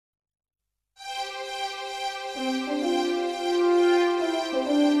Hello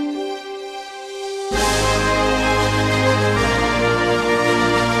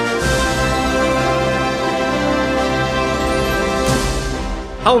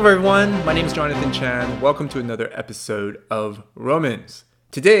everyone, my name is Jonathan Chan. Welcome to another episode of Romans.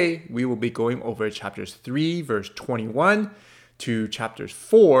 Today we will be going over chapters 3 verse 21 to chapters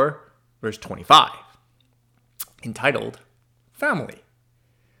 4 verse 25, entitled Family.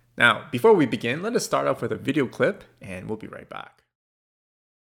 Now, before we begin, let us start off with a video clip and we'll be right back.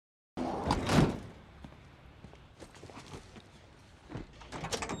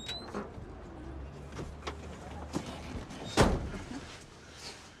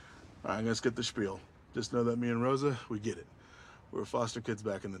 All right, let's get the spiel. Just know that me and Rosa, we get it. We were foster kids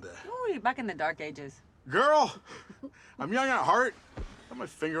back in the day. Ooh, back in the dark ages. Girl, I'm young at heart. Got my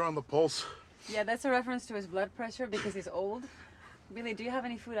finger on the pulse. Yeah, that's a reference to his blood pressure because he's old. Billy, do you have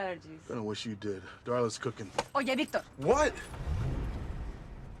any food allergies? Gonna wish you did. Darla's cooking. Oye, Victor. What?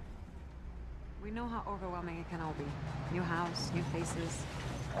 We know how overwhelming it can all be. New house, new faces.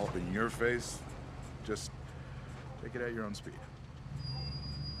 All up in your face. Just take it at your own speed.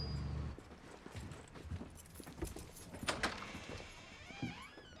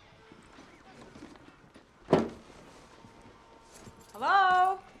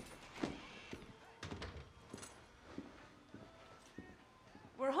 Hello?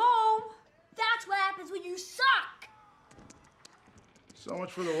 We're home. That's what happens when you suck! So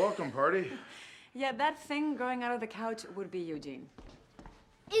much for the welcome party. Yeah, that thing growing out of the couch would be Eugene.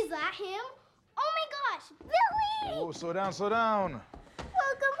 Is that him? Oh my gosh, Billy! Oh, slow down, slow down.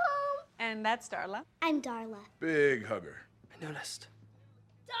 Welcome home! And that's Darla. I'm Darla. Big hugger. I noticed.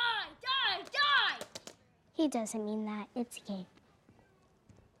 Die! He doesn't mean that. It's a game.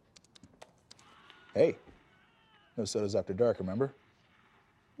 Hey, no sodas after dark, remember?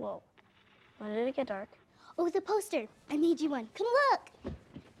 Whoa. When did it get dark? Oh, the poster. I made you one. Come look.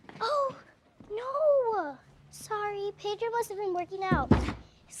 Oh, no. Sorry, Pedro must have been working out.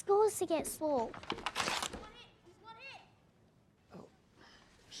 His goal is to get slow. Oh.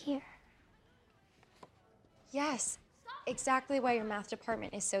 Here. Yes, exactly why your math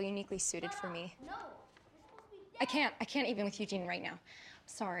department is so uniquely suited for me. I can't even with Eugene right now.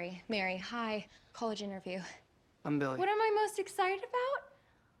 Sorry. Mary, hi. College interview. I'm Billy. What am I most excited about?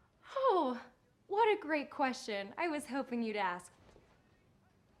 Oh, what a great question. I was hoping you'd ask.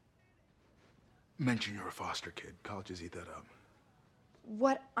 Mention you're a foster kid. Colleges eat that up.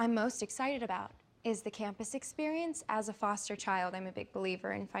 What I'm most excited about is the campus experience. As a foster child, I'm a big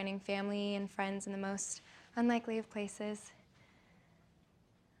believer in finding family and friends in the most unlikely of places.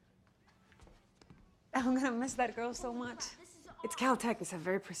 I'm gonna miss that girl so much. It's Caltech. It's a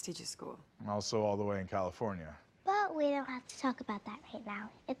very prestigious school. Also all the way in California. But we don't have to talk about that right now.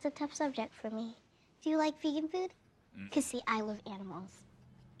 It's a tough subject for me. Do you like vegan food? Because, see, I love animals.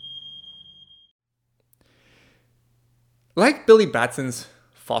 Like Billy Batson's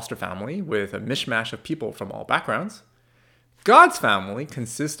foster family, with a mishmash of people from all backgrounds, God's family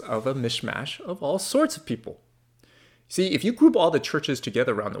consists of a mishmash of all sorts of people. See, if you group all the churches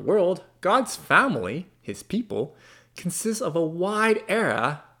together around the world, God's family, his people, consists of a wide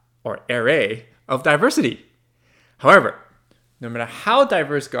array of diversity. However, no matter how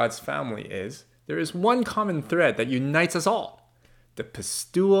diverse God's family is, there is one common thread that unites us all: the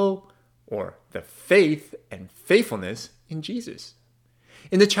pisteuo, or the faith and faithfulness in Jesus.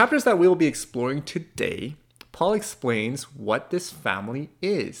 In the chapters that we will be exploring today, Paul explains what this family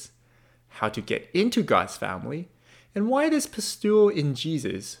is, how to get into God's family, and why this pisteuo in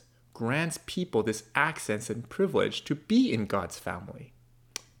Jesus grants people this access and privilege to be in God's family.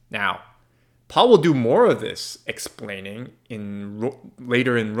 Now, Paul will do more of this explaining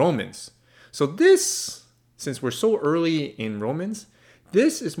later in Romans. So this, since we're so early in Romans,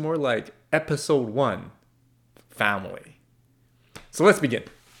 this is more like episode 1, family. So let's begin.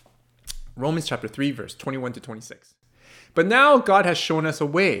 Romans chapter 3, verse 21 to 26. But now God has shown us a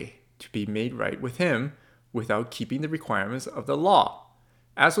way to be made right with him without keeping the requirements of the law,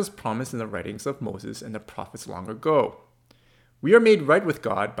 as was promised in the writings of Moses and the prophets long ago. We are made right with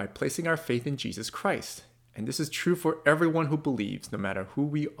God by placing our faith in Jesus Christ, and this is true for everyone who believes, no matter who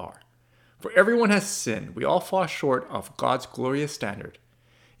we are. For everyone has sinned, we all fall short of God's glorious standard.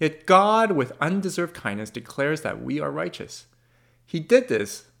 Yet God, with undeserved kindness, declares that we are righteous. He did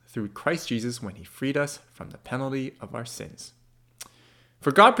this through Christ Jesus when he freed us from the penalty of our sins.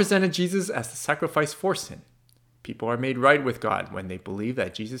 For God presented Jesus as the sacrifice for sin. People are made right with God when they believe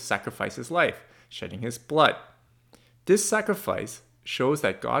that Jesus sacrificed his life, shedding his blood. This sacrifice shows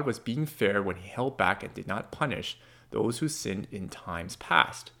that God was being fair when he held back and did not punish those who sinned in times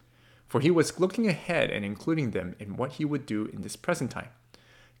past. for he was looking ahead and including them in what he would do in this present time.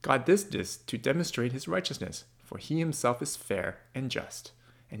 God did this to demonstrate his righteousness, for he himself is fair and just,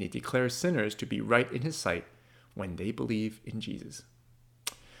 and he declares sinners to be right in his sight when they believe in Jesus.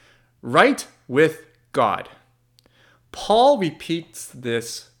 Right with God. Paul repeats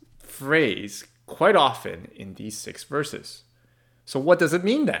this phrase quite often in these 6 verses. So what does it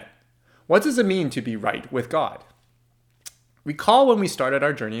mean then? What does it mean to be right with God? Recall when we started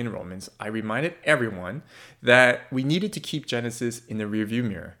our journey in Romans, I reminded everyone that we needed to keep Genesis in the rearview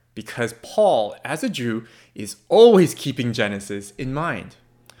mirror because Paul, as a Jew, is always keeping Genesis in mind.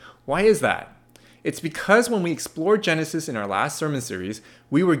 Why is that? It's because when we explored Genesis in our last sermon series,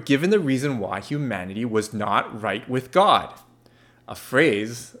 we were given the reason why humanity was not right with God. A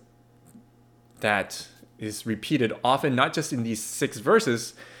phrase that is repeated often, not just in these 6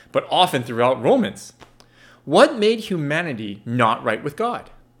 verses, but often throughout Romans. What made humanity not right with God?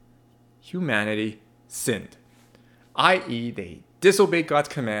 Humanity sinned, i.e., they disobeyed God's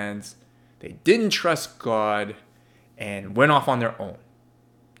commands, they didn't trust God, and went off on their own.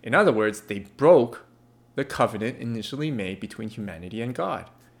 In other words, they broke the covenant initially made between humanity and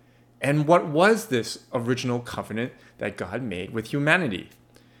God. And what was this original covenant that God made with humanity?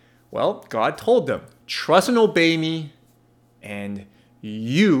 Well, God told them, trust and obey me, and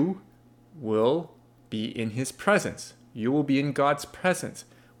you will be in his presence. You will be in God's presence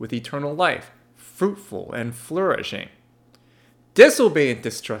with eternal life, fruitful and flourishing. Disobey and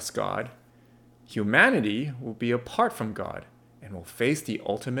distrust God, humanity will be apart from God and will face the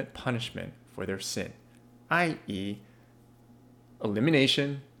ultimate punishment for their sin, i.e.,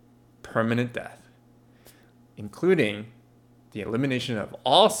 elimination, permanent death, including the elimination of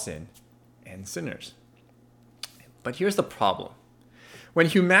all sin and sinners. But here's the problem. When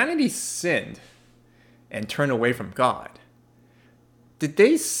humanity sinned and turned away from God, did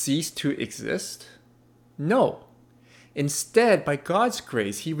they cease to exist? No. Instead, by God's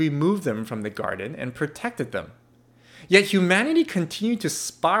grace, he removed them from the garden and protected them. Yet humanity continued to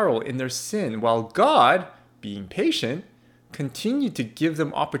spiral in their sin, while God, being patient, continued to give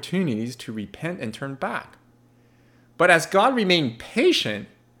them opportunities to repent and turn back. But as God remained patient,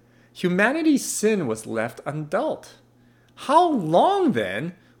 humanity's sin was left undealt. How long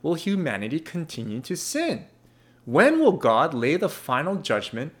then will humanity continue to sin? When will God lay the final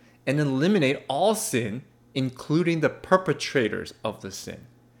judgment and eliminate all sin, including the perpetrators of the sin?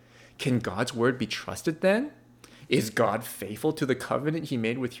 Can God's word be trusted then? Is God faithful to the covenant he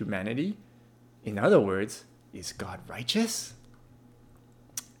made with humanity? In other words, is God righteous?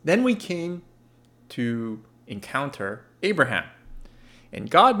 Then we came to encounter Abraham. And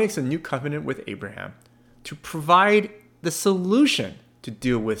God makes a new covenant with Abraham to provide the solution to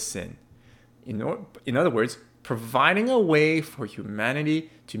deal with sin. In other words, providing a way for humanity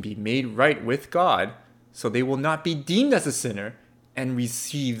to be made right with God so they will not be deemed as a sinner and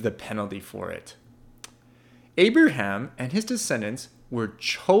receive the penalty for it. Abraham and his descendants were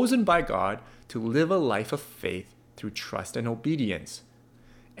chosen by God to live a life of faith through trust and obedience,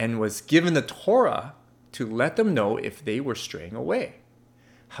 and was given the Torah to let them know if they were straying away.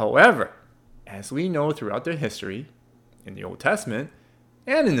 However, as we know throughout their history, in the Old Testament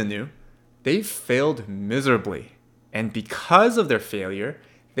and in the New, they failed miserably. And because of their failure,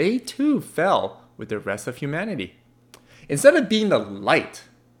 they too fell with the rest of humanity. Instead of being the light,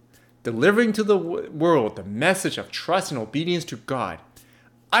 delivering to the world the message of trust and obedience to God,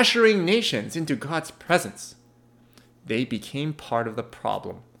 ushering nations into God's presence, they became part of the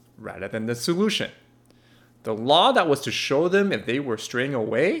problem rather than the solution. The law that was to show them if they were straying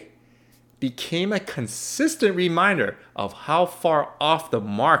away became a consistent reminder of how far off the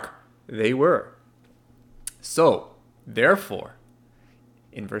mark they were. So, therefore,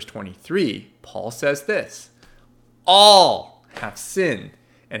 in verse 23, Paul says this: all have sinned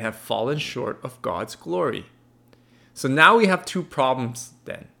and have fallen short of God's glory. So now we have 2 problems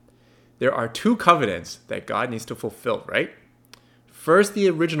then. There are 2 covenants that God needs to fulfill, right? First, the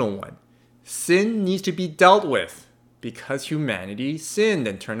original one. Sin needs to be dealt with because humanity sinned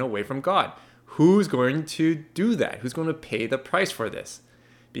and turned away from God. Who's going to do that? Who's going to pay the price for this?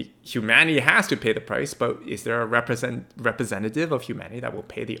 Humanity has to pay the price, but is there a representative of humanity that will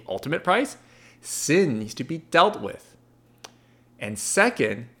pay the ultimate price? Sin needs to be dealt with. And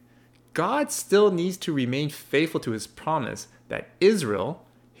second, God still needs to remain faithful to his promise that Israel,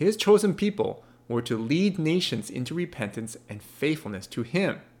 his chosen people, were to lead nations into repentance and faithfulness to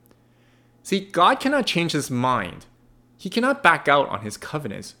him. See, God cannot change his mind. He cannot back out on his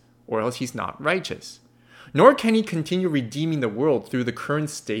covenants, or else he's not righteous. Nor can he continue redeeming the world through the current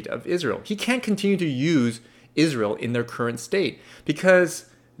state of Israel. He can't continue to use Israel in their current state because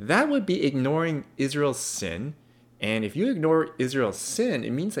that would be ignoring Israel's sin. And if you ignore Israel's sin,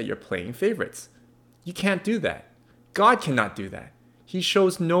 it means that you're playing favorites. You can't do that. God cannot do that. He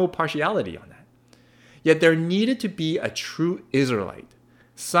shows no partiality on that. Yet there needed to be a true Israelite,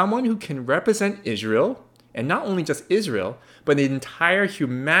 someone who can represent Israel, and not only just Israel, but the entire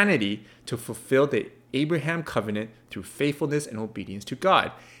humanity to fulfill the Abraham covenant through faithfulness and obedience to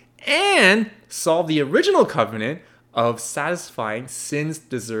God, and solve the original covenant of satisfying sin's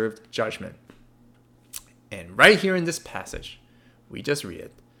deserved judgment. And right here in this passage, we just read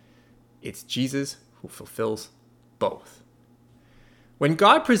it. It's Jesus who fulfills both. When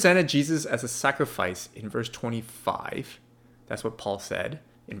God presented Jesus as a sacrifice in verse 25, that's what Paul said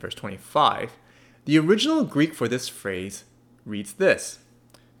in verse 25, the original Greek for this phrase reads this: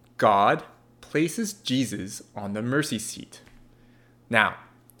 God places Jesus on the mercy seat. Now,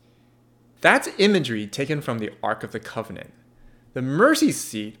 that's imagery taken from the Ark of the Covenant. The mercy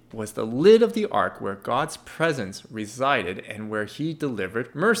seat was the lid of the ark where God's presence resided and where he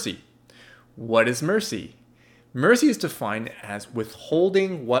delivered mercy. What is mercy? Mercy is defined as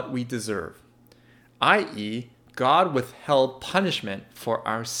withholding what we deserve, i.e., God withheld punishment for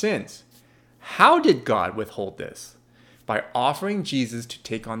our sins. How did God withhold this? By offering Jesus to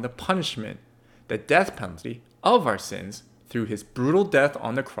take on the punishment, the death penalty of our sins through his brutal death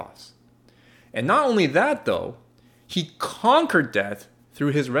on the cross. And not only that, though, he conquered death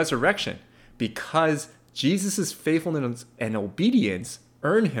through his resurrection because Jesus' faithfulness and obedience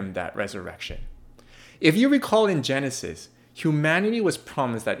earned him that resurrection. If you recall in Genesis, humanity was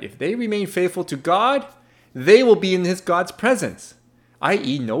promised that if they remain faithful to God, they will be in God's presence,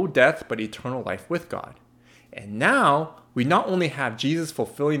 i.e., no death but eternal life with God. And now, we not only have Jesus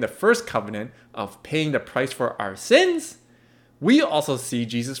fulfilling the first covenant of paying the price for our sins, we also see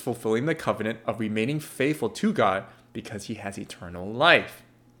Jesus fulfilling the covenant of remaining faithful to God because he has eternal life.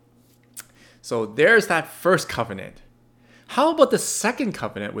 So there's that first covenant. How about the second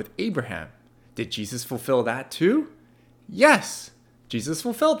covenant with Abraham? Did Jesus fulfill that too? Yes, Jesus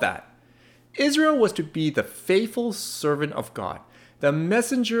fulfilled that. Israel was to be the faithful servant of God, the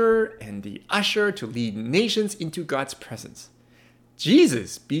messenger and the usher to lead nations into God's presence.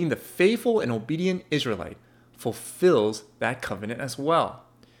 Jesus, being the faithful and obedient Israelite, fulfills that covenant as well.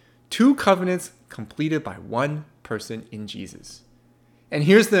 Two covenants completed by one person in Jesus. And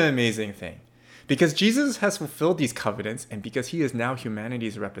here's the amazing thing. Because Jesus has fulfilled these covenants, and because he is now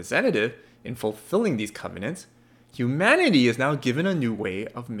humanity's representative in fulfilling these covenants, humanity is now given a new way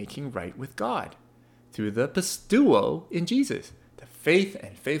of making right with God through the pisteuo in Jesus, the faith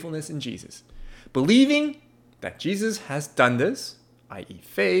and faithfulness in Jesus. Believing that Jesus has done this, i.e.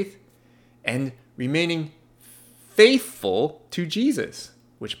 faith, and remaining faithful to Jesus,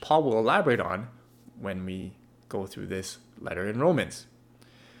 which Paul will elaborate on when we go through this letter in Romans.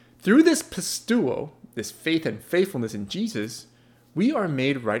 Through this pisteuo, this faith and faithfulness in Jesus, we are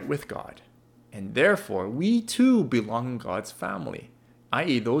made right with God. And therefore, we too belong in God's family,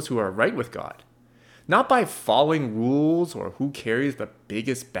 i.e. those who are right with God. Not by following rules or who carries the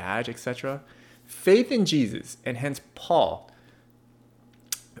biggest badge, etc. Faith in Jesus, and hence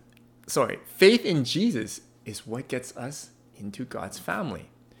faith in Jesus is what gets us into God's family.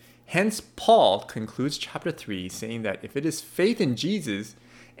 Hence, Paul concludes chapter 3 saying that if it is faith in Jesus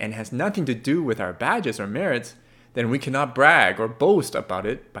and has nothing to do with our badges or merits, then we cannot brag or boast about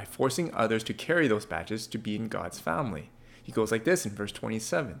it by forcing others to carry those badges to be in God's family. He goes like this in verse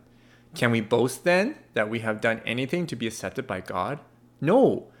 27. Can we boast then that we have done anything to be accepted by God?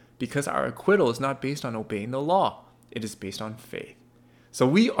 No, because our acquittal is not based on obeying the law. It is based on faith. So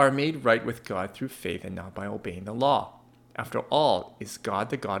we are made right with God through faith and not by obeying the law. After all, is God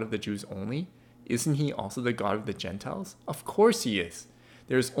the God of the Jews only? Isn't he also the God of the Gentiles? Of course he is.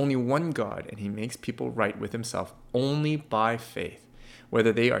 There is only one God, and he makes people right with himself only by faith,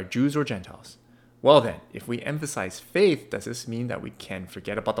 whether they are Jews or Gentiles. Well then, if we emphasize faith, does this mean that we can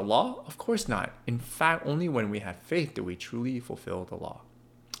forget about the law? Of course not. In fact, only when we have faith do we truly fulfill the law.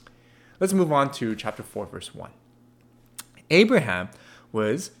 Let's move on to chapter 4, verse 1. Abraham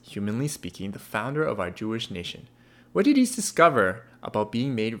was, humanly speaking, the founder of our Jewish nation. What did he discover about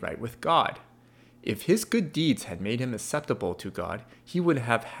being made right with God? If his good deeds had made him acceptable to God, he would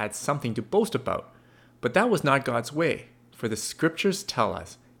have had something to boast about. But that was not God's way, for the scriptures tell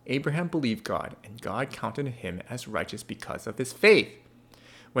us Abraham believed God, and God counted him as righteous because of his faith.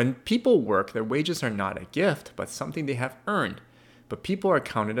 When people work, their wages are not a gift, but something they have earned. But people are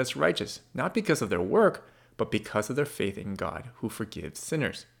counted as righteous, not because of their work, but because of their faith in God, who forgives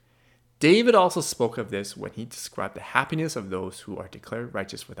sinners. David also spoke of this when he described the happiness of those who are declared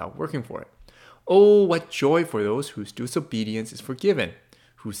righteous without working for it. Oh, what joy for those whose disobedience is forgiven,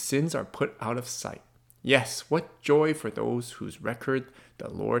 whose sins are put out of sight. Yes, what joy for those whose record the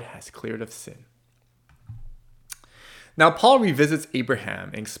Lord has cleared of sin. Now, Paul revisits Abraham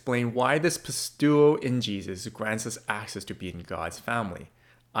and explains why this pisteuo in Jesus grants us access to be in God's family,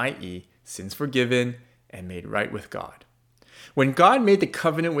 i.e., sins forgiven and made right with God. When God made the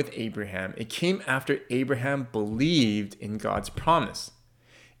covenant with Abraham, it came after Abraham believed in God's promise.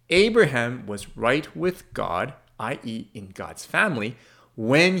 Abraham was right with God, i.e., in God's family,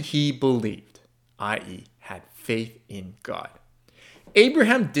 when he believed, i.e., had faith in God.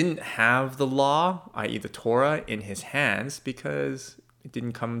 Abraham didn't have the law, i.e., the Torah, in his hands because it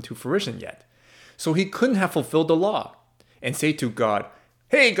didn't come to fruition yet. So he couldn't have fulfilled the law and say to God,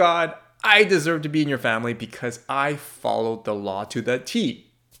 "Hey God, I deserve to be in your family because I followed the law to the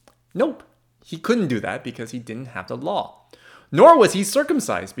T." Nope, he couldn't do that because he didn't have the law. Nor was he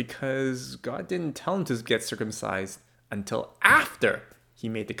circumcised because God didn't tell him to get circumcised until after he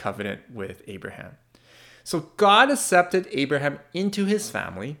made the covenant with Abraham. So God accepted Abraham into his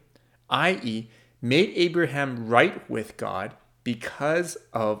family, i.e., made Abraham right with God because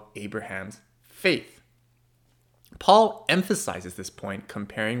of Abraham's faith. Paul emphasizes this point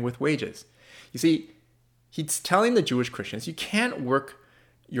comparing with wages. You see, he's telling the Jewish Christians you can't work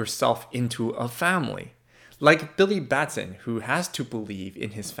yourself into a family. Like Billy Batson, who has to believe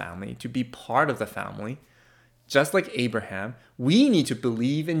in his family to be part of the family. Just like Abraham, we need to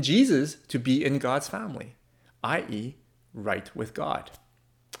believe in Jesus to be in God's family, i.e., right with God.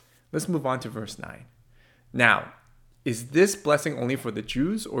 Let's move on to verse 9. Now, is this blessing only for the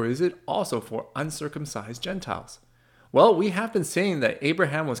Jews, or is it also for uncircumcised Gentiles? Well, we have been saying that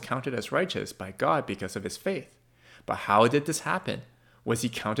Abraham was counted as righteous by God because of his faith. But how did this happen? Was he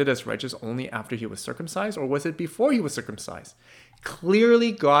counted as righteous only after he was circumcised, or was it before he was circumcised?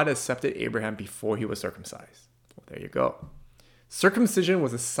 Clearly, God accepted Abraham before he was circumcised. Well, there you go. Circumcision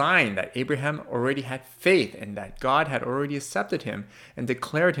was a sign that Abraham already had faith and that God had already accepted him and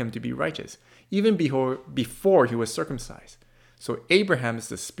declared him to be righteous, even before he was circumcised. So Abraham is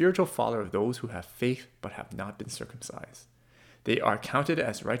the spiritual father of those who have faith but have not been circumcised. They are counted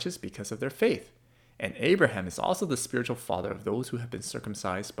as righteous because of their faith. And Abraham is also the spiritual father of those who have been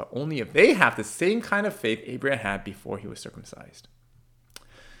circumcised, but only if they have the same kind of faith Abraham had before he was circumcised.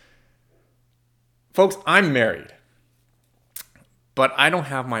 Folks, I'm married, but I don't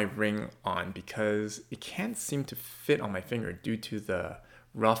have my ring on because it can't seem to fit on my finger due to the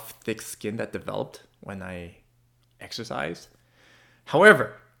rough, thick skin that developed when I exercised.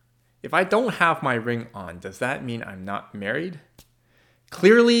 However, if I don't have my ring on, does that mean I'm not married?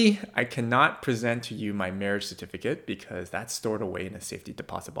 Clearly, I cannot present to you my marriage certificate because that's stored away in a safety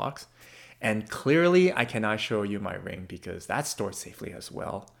deposit box. And clearly, I cannot show you my ring because that's stored safely as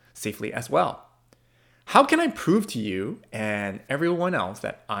well. How can I prove to you and everyone else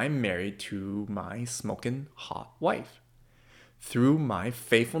that I'm married to my smoking hot wife? Through my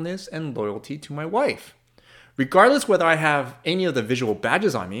faithfulness and loyalty to my wife. Regardless whether I have any of the visual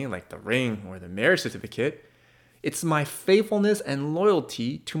badges on me, like the ring or the marriage certificate, it's my faithfulness and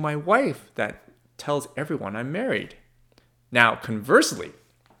loyalty to my wife that tells everyone I'm married. Now, conversely,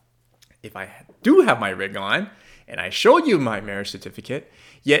 if I do have my ring on and I show you my marriage certificate,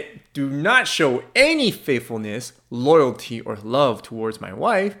 yet do not show any faithfulness, loyalty, or love towards my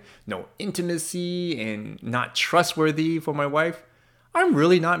wife, no intimacy and not trustworthy for my wife, I'm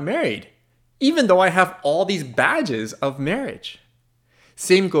really not married, even though I have all these badges of marriage.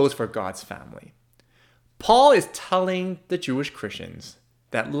 Same goes for God's family. Paul is telling the Jewish Christians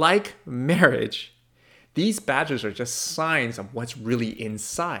that like marriage, these badges are just signs of what's really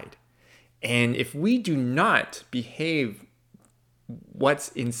inside. And if we do not behave what's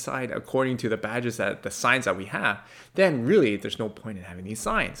inside according to the badges, the signs that we have, then really there's no point in having these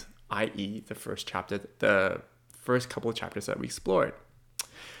signs, i.e. the first couple of chapters that we explored.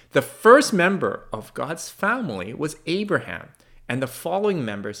 The first member of God's family was Abraham, and the following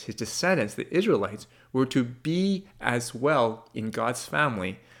members, his descendants, the Israelites, were to be as well in God's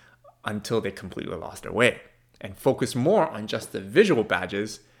family until they completely lost their way and focused more on just the visual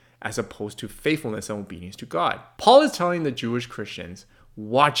badges as opposed to faithfulness and obedience to God. Paul is telling the Jewish Christians,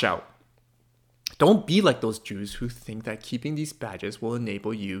 watch out. Don't be like those Jews who think that keeping these badges will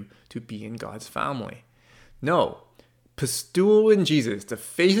enable you to be in God's family. No, pisteuo in Jesus, the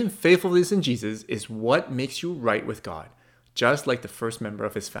faith and faithfulness in Jesus, is what makes you right with God, just like the first member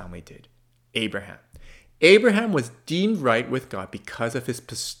of his family did, Abraham. Abraham was deemed right with God because of his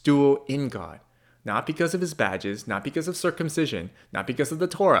pisteuo in God. Not because of his badges, not because of circumcision, not because of the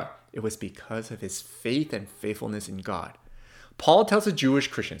Torah. It was because of his faith and faithfulness in God. Paul tells the Jewish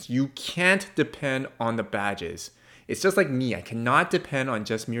Christians, you can't depend on the badges. It's just like me. I cannot depend on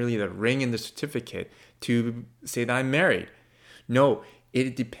just merely the ring and the certificate to say that I'm married. No,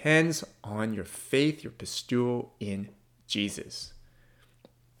 it depends on your faith, your pisteuo in Jesus.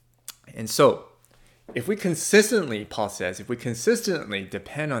 And so, if we consistently, Paul says, if we consistently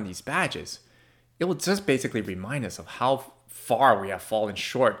depend on these badges, it will just basically remind us of how far we have fallen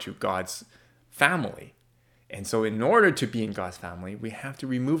short to God's family. And so in order to be in God's family, we have to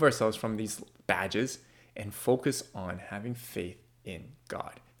remove ourselves from these badges and focus on having faith in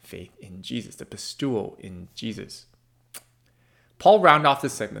God, faith in Jesus, the pisteuo in Jesus. Paul rounded off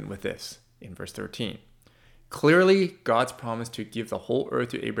this segment with this in verse 13. Clearly, God's promise to give the whole earth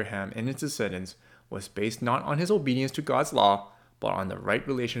to Abraham and his descendants was based not on his obedience to God's law, but on the right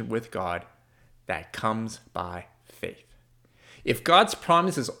relation with God that comes by faith. If God's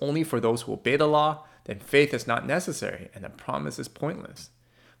promise is only for those who obey the law, then faith is not necessary and the promise is pointless.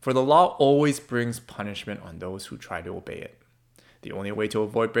 For the law always brings punishment on those who try to obey it. The only way to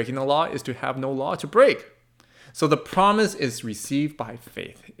avoid breaking the law is to have no law to break. So the promise is received by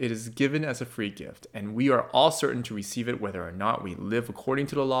faith. It is given as a free gift, and we are all certain to receive it whether or not we live according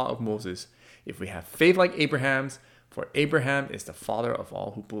to the law of Moses, if we have faith like Abraham's, for Abraham is the father of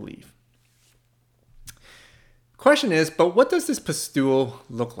all who believe. Question is, but what does this pisteuo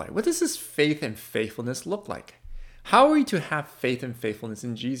look like? What does this faith and faithfulness look like? How are we to have faith and faithfulness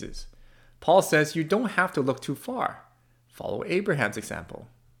in Jesus? Paul says you don't have to look too far. Follow Abraham's example.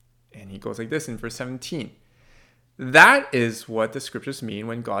 And he goes like this in verse 17. That is what the scriptures mean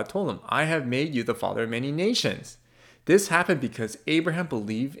when God told him, I have made you the father of many nations. This happened because Abraham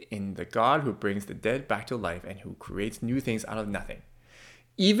believed in the God who brings the dead back to life and who creates new things out of nothing.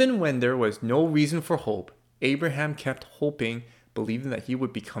 Even when there was no reason for hope, Abraham kept hoping, believing that he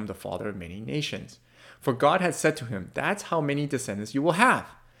would become the father of many nations. For God had said to him, that's how many descendants you will have.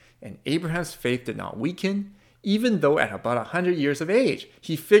 And Abraham's faith did not weaken, even though at about 100 years of age.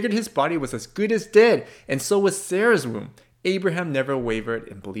 He figured his body was as good as dead, and so was Sarah's womb. Abraham never wavered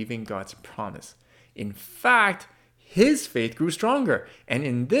in believing God's promise. In fact, his faith grew stronger, and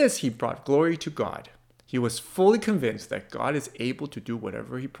in this he brought glory to God. He was fully convinced that God is able to do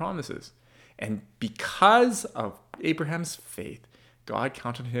whatever he promises. And because of Abraham's faith, God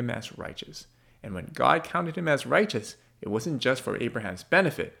counted him as righteous. And when God counted him as righteous, it wasn't just for Abraham's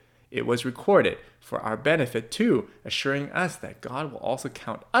benefit. It was recorded for our benefit too, assuring us that God will also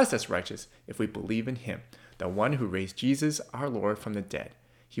count us as righteous if we believe in him, the one who raised Jesus, our Lord, from the dead.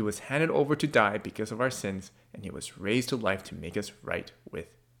 He was handed over to die because of our sins, and he was raised to life to make us right with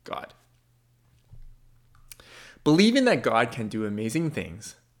God. Believing that God can do amazing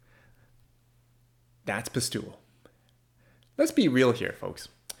things, that's pisteuo. Let's be real here, folks.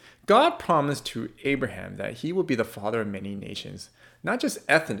 God promised to Abraham that he will be the father of many nations, not just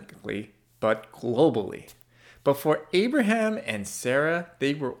ethnically, but globally. But for Abraham and Sarah,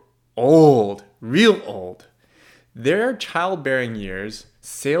 they were old, real old. Their childbearing years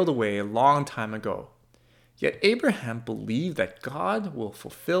sailed away a long time ago. Yet Abraham believed that God will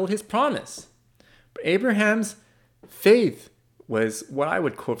fulfill his promise. But Abraham's faith was what I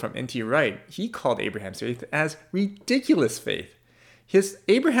would quote from N.T. Wright. He called Abraham's faith as ridiculous faith.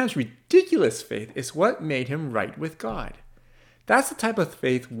 Abraham's ridiculous faith is what made him right with God. That's the type of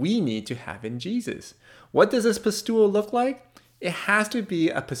faith we need to have in Jesus. What does this pisteuo look like? It has to be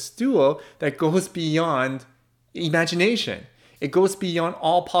a pisteuo that goes beyond imagination. It goes beyond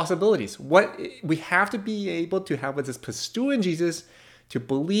all possibilities. We have to be able to have this pisteuo in Jesus to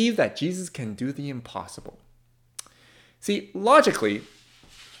believe that Jesus can do the impossible. See, logically,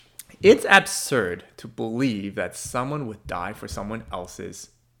 it's absurd to believe that someone would die for someone else's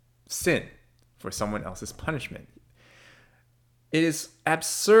sin, for someone else's punishment. It is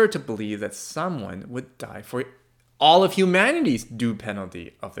absurd to believe that someone would die for all of humanity's due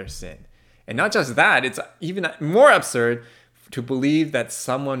penalty of their sin. And not just that, it's even more absurd to believe that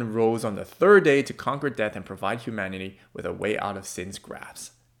someone rose on the third day to conquer death and provide humanity with a way out of sin's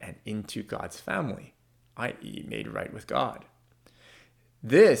grasp and into God's family, i.e., made right with God.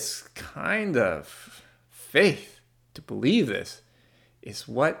 This kind of faith, to believe this, is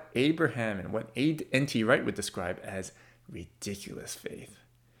what Abraham and what N.T. Wright would describe as ridiculous faith.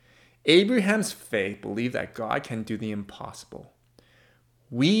 Abraham's faith believed that God can do the impossible.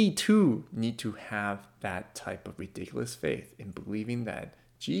 We too need to have that type of ridiculous faith in believing that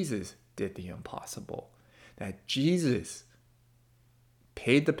Jesus did the impossible, that Jesus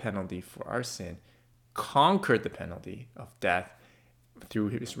paid the penalty for our sin, conquered the penalty of death through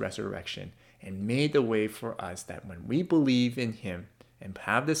his resurrection, and made the way for us that when we believe in him and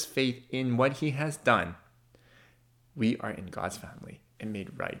have this faith in what he has done, we are in God's family and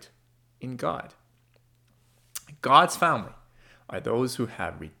made right in God. God's family are those who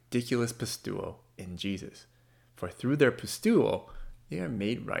have ridiculous pisteuo in Jesus, for through their pisteuo, they are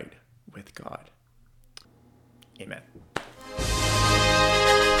made right with God. Amen.